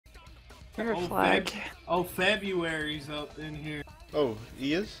Your Oh, flag. Oh, February's up in here. Oh,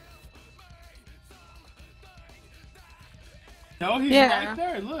 he is? No, he's Yeah. right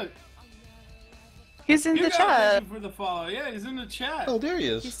there. Look. He's in Hugo, the chat. thank you for the follow. Yeah, he's in the chat. Oh, there he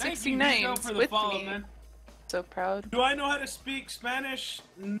is. He's Thank you, 69 Hugo, for the with follow, me. man. So proud. Do I know how to speak Spanish?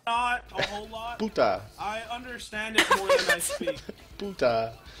 Not a whole lot. Puta. I understand it more than I speak.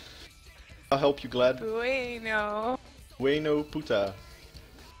 Puta. I'll help you, Glad. Bueno. Bueno puta.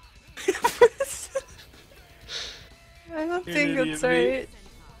 I don't You're think an it's idiot, right.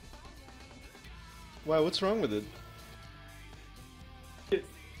 Why, what's wrong with it?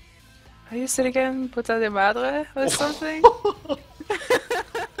 How do you say it again? Puta de madre or something?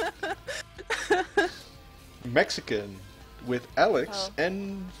 Mexican with Alex Oh.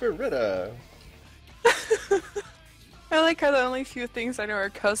 and Veretta. I like how the only few things I know are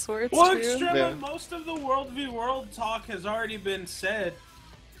cuss words Well, too. Extrema, Yeah. most of the World v World talk has already been said.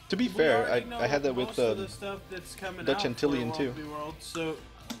 To be We fair, already know I had that with most of the stuff that's coming Dutch out for Antillian World too. v World, so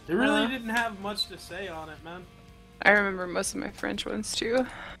they really didn't have much to say on it, man. I remember most of my French ones too.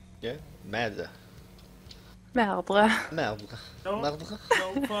 Yeah? Merde. Merde. Merde.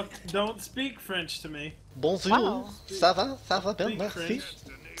 Don't speak French to me. Bonjour. Wow. Ça va? Ça va bien, Speak merci. French.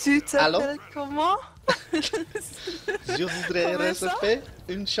 Tu Allô? t'appelles comment? Je voudrais Comment ça? réserver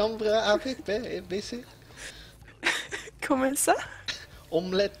une chambre avec BC. Comment ça?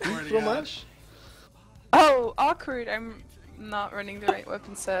 Omelette du Already fromage. Oh, awkward. I'm not running the right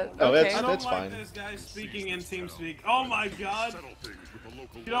weapon set. Oh, Okay. I don't That's like fine. this guy speaking in TeamSpeak. Oh my god!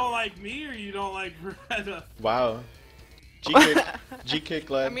 You don't like me or you don't like Veretta? Wow. GK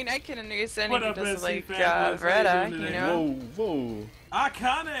Glad. I mean, I can understand What if up, he doesn't SC like fanboys? How you Veretta, doing you today? know? Whoa.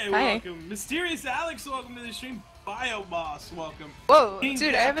 Akane, Hi. welcome. Mysterious Alex, welcome to the stream. Bio Boss, welcome. Whoa, King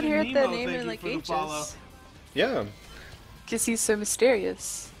dude, I haven't Captain heard that Nemo, name thank in you like for the follow. ages. Yeah. Because he's so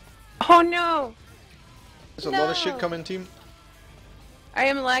mysterious. Oh no! There's a lot of shit No. coming, team. I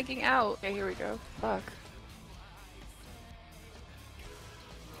am lagging out. Okay, here we go. Fuck.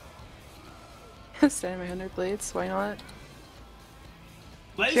 Stand my 100 blades, why not?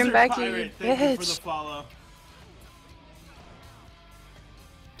 Laser back, you Pirate, thank you for bitch. the follow.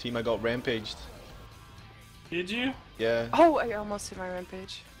 Team, I got rampaged. Did you? Yeah. Oh, I almost hit my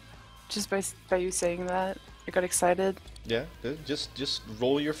rampage. Just by you saying that, I got excited. Yeah. Just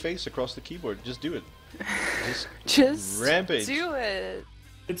roll your face across the keyboard. Just do it. Just rampage. do it.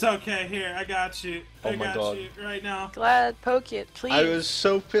 It's okay, here, I got you. Oh I my got God. you right now. Glad, poke it, please. I was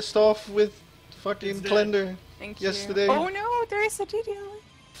so pissed off with fucking It's dead. Klender. Thank you. yesterday. Oh no, there is a DDL.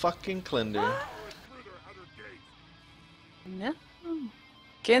 Fucking Klender. No.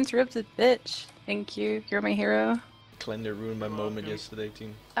 Get interrupted, bitch. Thank you. You're my hero. Klender ruined my moment yesterday,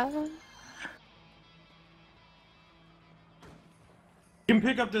 team. You can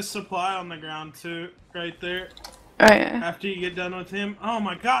pick up this supply on the ground too, right there. Oh yeah. After you get done with him. Oh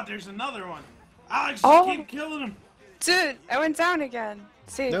my god, there's another one. Alex, Oh. just keep killing him. Dude, I went down again.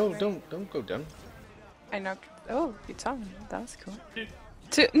 Save No, me. don't go down. I knocked. Oh, you saw me. That was cool.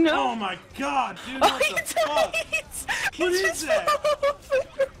 Dude. No. Oh my god, dude, Oh, what he the fuck? died! What is that?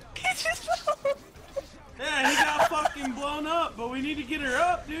 He just fell. Yeah, he got fucking blown up, but we need to get her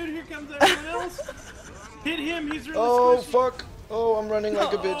up, dude. Here comes everyone else. Hit him, he's really Oh squishy. fuck! Oh, I'm running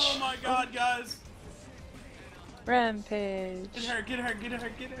like a Oh bitch. my god, guys. Rampage. Get her, get her, get her,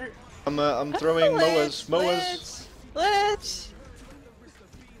 get her. I'm throwing Moas. Lich.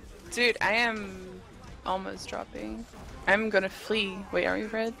 Dude, I am almost dropping. I'm gonna flee. Wait, are we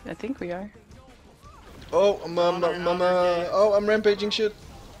red? I think we are. Oh, I'm rampaging shit.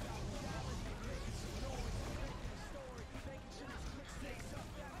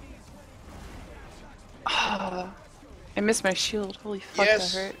 Ah, I missed my shield. Holy fuck,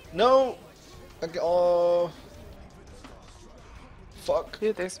 Yes. that hurt. No. Oh. Fuck.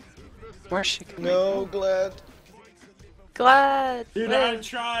 Dude, there's more shit coming. No, Glad. Glad. Dude, I Liz.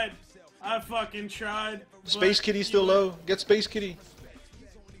 tried. I fucking tried. Space but Kitty's still you- low. Get Space Kitty.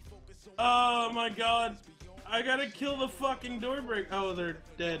 Oh my god. I gotta kill the fucking door break. Oh, they're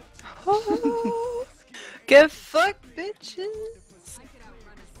dead. Oh, get fucked, bitches.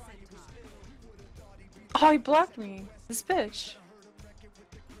 Oh, he blocked me. This bitch.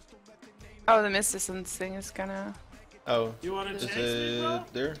 Oh, the mist distance thing is gonna. Oh. You wanna Is chase me, bro?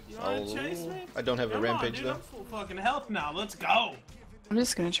 it there? You wanna chase me? I don't have a Come on, rampage dude, though. I'm full fucking health now. Let's go. I'm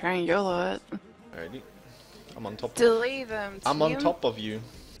just gonna try and YOLO it. Alrighty. I'm on top. Delay them. I'm on team. top of you.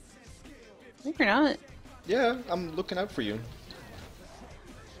 No, you're not. Yeah, I'm looking out for you.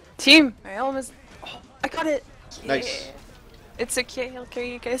 Team, I almost. Oh, I got it. Nice. Yeah. It's okay. I'll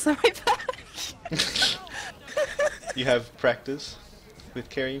carry you guys on my back. You have practice. with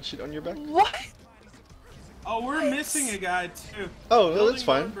carrying shit on your back? What? Oh, we're missing a guy too. Oh, well, that's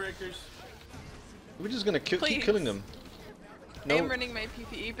fine. Breakers. We're just gonna keep Please. killing them. I am running my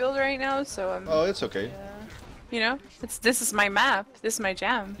PPE build right now, so I'm. Oh, it's okay. You know, this is my map. This is my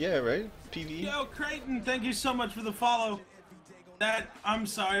jam. Yeah, right? PvE. Yo, Creighton, thank you so much for the follow. I'm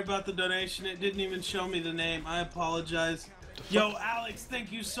sorry about the donation. It didn't even show me the name. I apologize. Yo, Alex,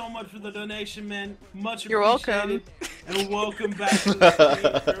 thank you so much for the donation, man. Much appreciated. You're welcome. And welcome back to the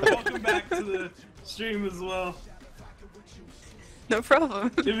stream. Or welcome back to the stream as well. No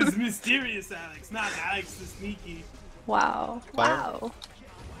problem. It was mysterious, Alex, not Alex the sneaky. Wow. Fire. Wow.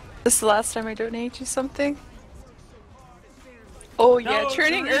 This is the last time I donate you something? Oh yeah,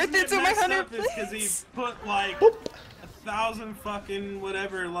 turning Earth into my 100 because he put like 1,000 fucking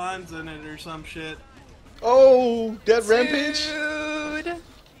whatever lines in it or some shit. Oh, that rampage? Dude.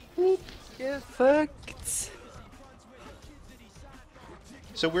 Whoop. Get fucked.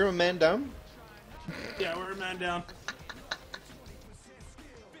 So we're a man down? Yeah, we're a man down.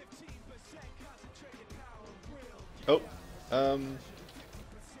 Oh,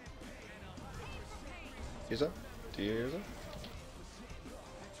 Here's up? Do you hear that?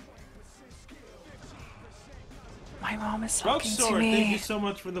 My mom is talking to Sword, me. thank you so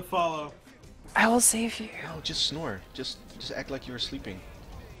much for the follow. I will save you. No, just snore. Just act like you were sleeping.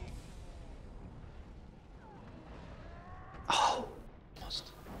 Oh.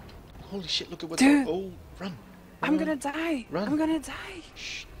 Lost. Holy shit, look at what's Dude. Oh, run. I'm gonna die. Run. I'm gonna die.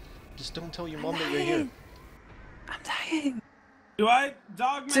 Shh. Just don't tell your mom that you're here. I'm dying.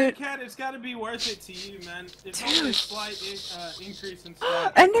 Dogman Dude. Cat, it's gotta be worth it to you, man. It's Dude. only a slight increase in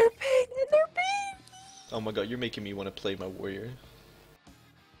stats. And they're pain. And they're pain. Oh my god, you're making me want to play my warrior.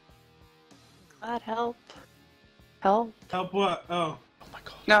 God help. Help. Help what? Oh. Oh my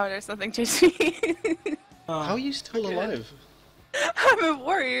god. No, there's nothing chasing me. How are you still Okay. alive? I'm a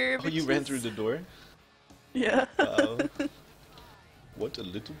warrior. Oh, you ran through the door? Yeah. Wow. What a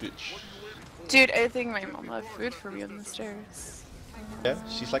little bitch. Dude, I think my mom left food for me on the stairs. Yeah,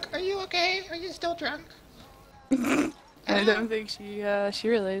 she's like, are you okay? Are you still drunk? I don't think she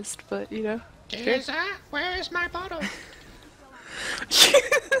realized, but you know. Teresa, where is my bottle?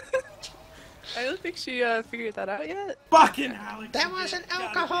 I don't think she figured that out yet. Fucking Alex. That wasn't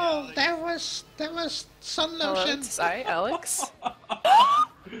alcohol. That was sun Hello, lotion. it's I, Alex. Oh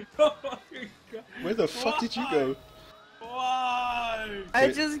my God. Where the fuck did you go? Why? I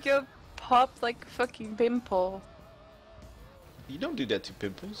just get popped like a fucking pimple. You don't do that to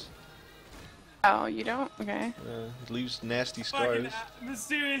pimples. Oh, you don't? Okay. It leaves nasty Fucking scars.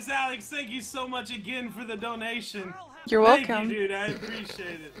 Mysterious Alex, thank you so much again for the donation. You're Thank welcome. you, dude. I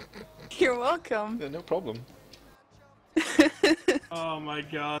appreciate it. You're welcome. Yeah, no problem. Oh my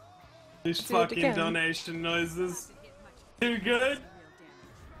god. These Do it fucking again. donation noises. Too good?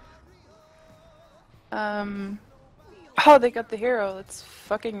 Oh, they got the hero. Let's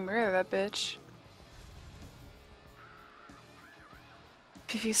fucking murder that bitch.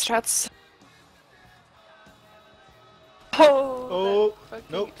 PV strats. Oh, that fucking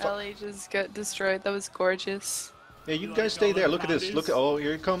nope. alley just got destroyed. That was gorgeous. Yeah, you guys stay there. Look at this. Look at. Oh,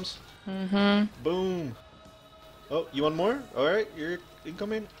 here it comes. Mm-hmm. Boom. Oh, you want more? All right, you're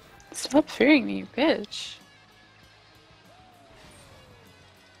incoming. Stop fearing me, you bitch.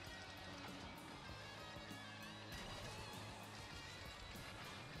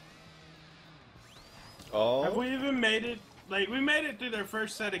 Oh. Have we even made it? Like, we made it through their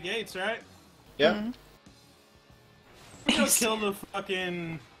first set of gates, right? Yeah. Go kill the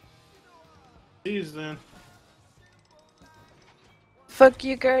fucking... These then. Fuck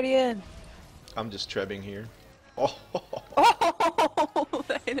you, Guardian. I'm just trebbing here. Oh. Oh,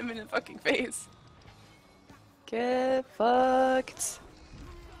 that hit him in the fucking face. Get fucked.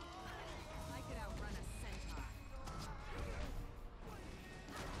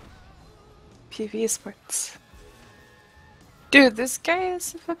 PV sports. Dude, this guy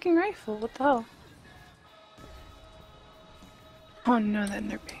has a fucking rifle. What the hell? Oh no, then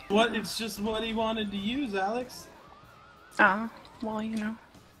they're paying. What? It's just what he wanted to use, Alex. Oh, well, you know.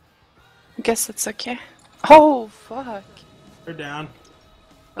 I guess it's okay. Oh, fuck. They're down.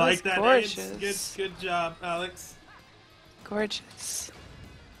 That was Like that. gorgeous. Good job, Alex. Gorgeous.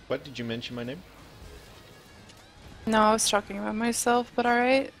 What, did you mention my name? No, I was talking about myself, but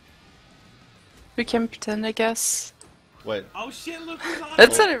alright. We can pretend, I guess. What? Oh shit, look who's on That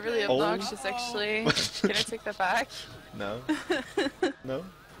it. sounded really Oh. obnoxious, actually. Can I take that back? No. No.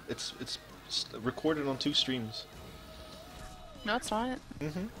 It's recorded on 2 streams. No, it's not.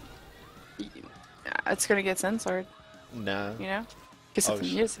 Mm-hmm. It's gonna get censored, Nah. you know? Because Oh, of the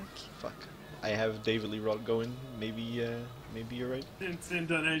shit. music. Fuck. I have David Lee Roth going. Maybe Maybe you're right. Instant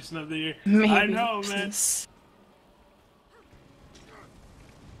donation of the year. Maybe. I know, man. Please.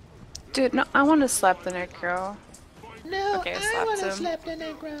 Dude, no, I want to slap the necro. No, Okay, I I slapped want to him. slap the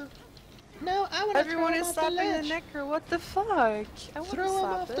necro. No, I want to throw Everyone him is off the slapping ledge. the necro. What the fuck? I want to Throw him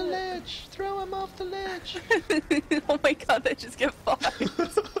slap off it. the ledge. Throw him off the ledge. Oh my god, I just get fucked.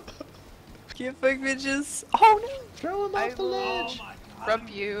 Get fucked, bitches. Oh no! Throw him I off the will- ledge. Oh my god. Rub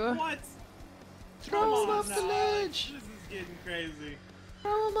you. What? Throw Come him on off the now, ledge. This is getting crazy.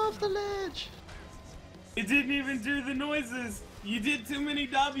 Throw him off the ledge. It didn't even do the noises. You did too many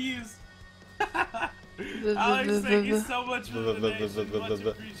W's. Alex, thank you so much for the donation. Much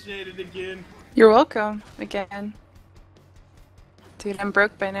appreciated again. You're welcome again. Dude, I'm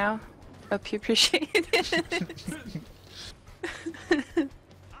broke by now. Hope you appreciate it.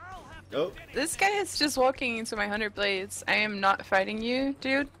 Oh, This guy is just walking into my 100 blades. I am not fighting you,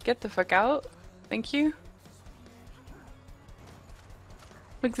 dude. Get the fuck out. Thank you.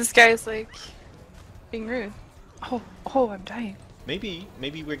 Look, this guy is like being rude. Oh, I'm dying. maybe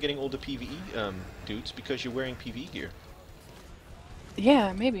we're getting all the PvE dudes because you're wearing PvE gear.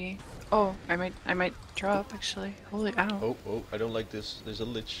 Yeah, maybe. Oh, I might drop actually. Holy ow. Oh, I don't like this. There's a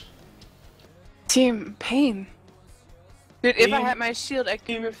lich. Team pain. Dude, if I Team- had my shield, I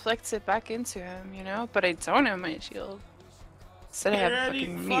could reflect it back into him, you know? But I don't have my shield. Instead, I Get have ready,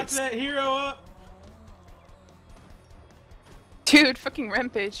 fucking fuck meats. that hero up. Dude, fucking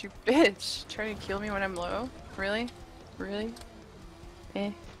rampage, you bitch. Trying to kill me when I'm low? Really? Really?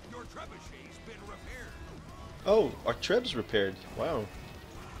 Eh. Oh, our treb's repaired. Wow.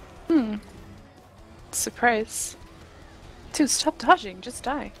 Surprise. Dude, stop dodging, just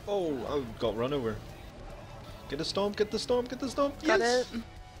die. Oh, I got run over. Get the stomp, get the stomp, get the stomp. Got Yes! it.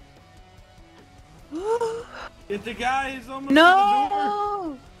 If the guy is almost to the door.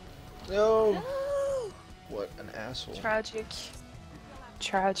 No! No! No! What an asshole. Tragic.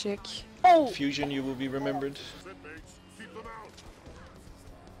 Tragic. Oh! Fusion, you will be remembered.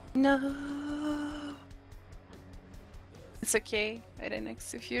 No! It's okay. I didn't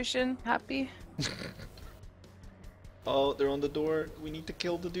execution. Happy. Oh, they're on the door. We need to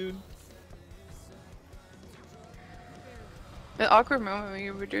kill the dude. The awkward moment when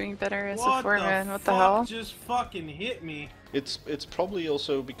you were doing better as a What foreman. the What the fuck hell? just fucking hit me? It's probably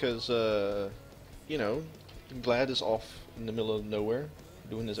also because, you know, Glad is off in the middle of nowhere,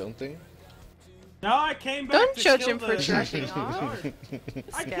 doing his own thing. No, I came back Don't to judge kill him for the tracking the off. guard.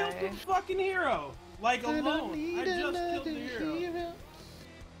 I This killed guy. the fucking hero. Like alone. I just killed the hero.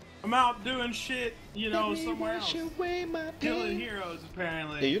 I'm out doing shit, you know, somewhere else. Killing heroes,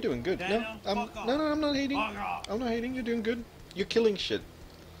 apparently. Yeah, you're doing good. Daniel, No, fuck off. I'm not hating. Fuck off. I'm not hating. You're doing good. You're killing shit.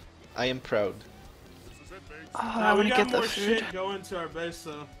 I am proud. Oh, I we want to got get the more food. shit going to our base,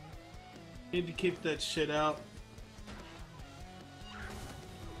 so need to keep that shit out.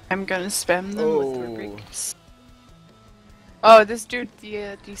 I'm gonna spam them with Oh. word breakers. Oh, this dude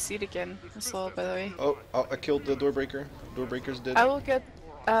DC'd again as well, by the way. Oh, I killed the doorbreaker. Doorbreaker's dead. I'll get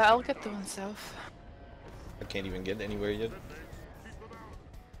the one south. I can't even get anywhere yet.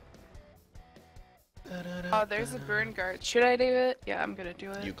 Oh, there's a burn guard. Should I do it? Yeah, I'm gonna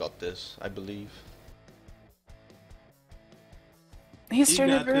do it. You got this, I believe. He's You trying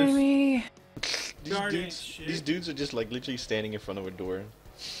to got burn this. me. These dudes are just like literally standing in front of a door.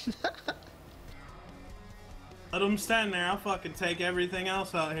 Let them stand there. I'll fucking take everything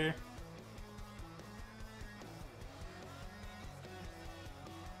else out here.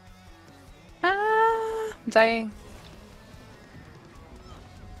 Ah, I'm dying.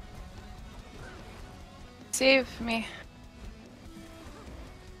 Save me.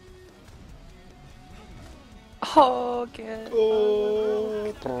 Oh, good.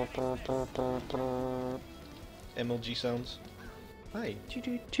 Oh. MLG sounds. Hi.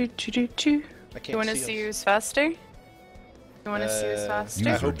 Choo-choo-choo-choo-choo. I can't You want to see see us. who's faster? You want to see who's faster?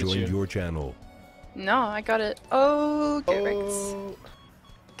 I User hope it's joined you. your channel. No, I got it. Oh, get wrecked. Oh.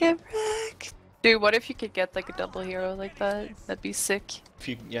 Get wrecked. Dude, what if you could get like a double hero like that? That'd be sick. If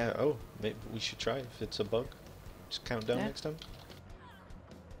you, yeah, oh, maybe we should try if it's a bug. Just count down Yeah. next time.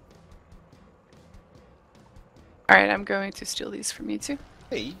 Alright, I'm going to steal these from you too.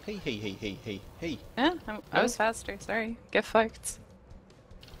 Hey. Yeah, I was faster, sorry. Get fucked.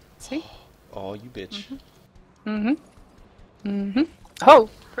 See? Oh, you bitch. Oh!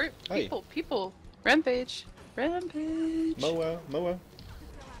 Hey. People! Rampage! Rampage! Moa.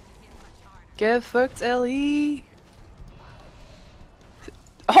 Get fucked, Ellie!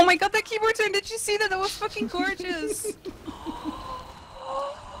 Oh my god, that keyboard turn! Did you see that? That was fucking gorgeous!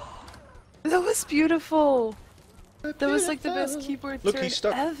 That was beautiful! That was like the best keyboard Look, turn he's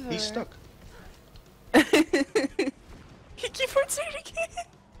stuck. ever! He's stuck. He keeps again.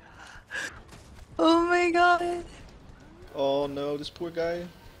 Oh my god. Oh no, this poor guy.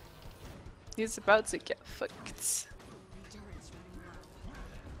 He's about to get fucked.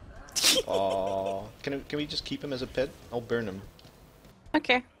 Aw. Can we just keep him as a pet? I'll burn him.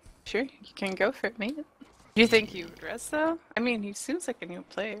 Okay, sure, you can go for it, mate. Do you think he would rest though? I mean, he seems like a new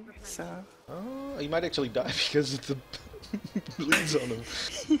player, so. Oh, he might actually die because of the bleeds on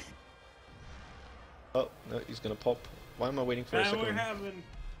him. Oh, no, he's gonna pop. Why am I waiting for a second?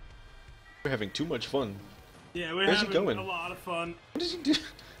 We're having too much fun. Yeah, we're Where's he having going? a lot of fun. What does he do?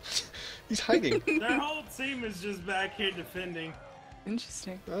 He's hiding. Their whole team is just back here defending.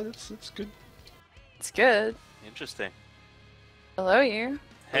 Interesting. Oh, that's good. It's good. Interesting. Hello, you.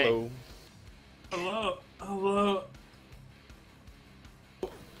 Hey. Hello. Hello, hello.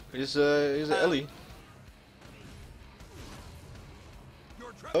 Here's Ellie.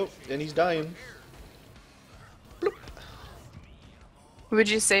 Oh, and he's dying. Bloop. Would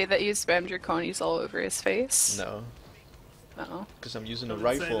you say that you spammed your conies all over his face? No, No. because I'm using I a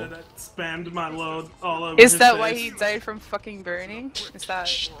would say rifle. that I spammed my load all over Is his that face. why he died from fucking burning? Is that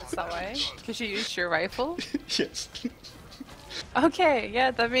why? Because you used your rifle? Yes. Okay,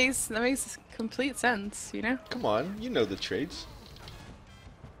 yeah, that makes complete sense, you know? Come on, you know the trades.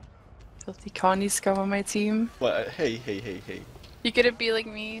 Filthy conies go on my team. What? Hey. You could be like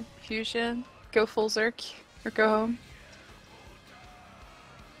me, Fusion. Go full Zerk, or go home.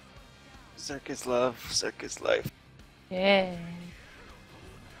 Zerk is love, Zerk is life. Yeah.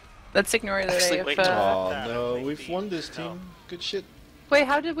 Let's ignore that. Actually, if, wait, Oh that no, might we've be- won this no. team. Good shit. Wait,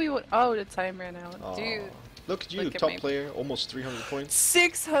 how did we? Oh, the time ran out. Aw. Dude, Look at you, look at top me. player, almost 300 points.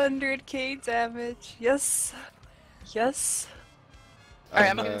 600k damage. Yes. Yes. Alright,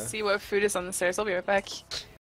 I'm gonna uh, see what food is on the stairs. I'll be right back.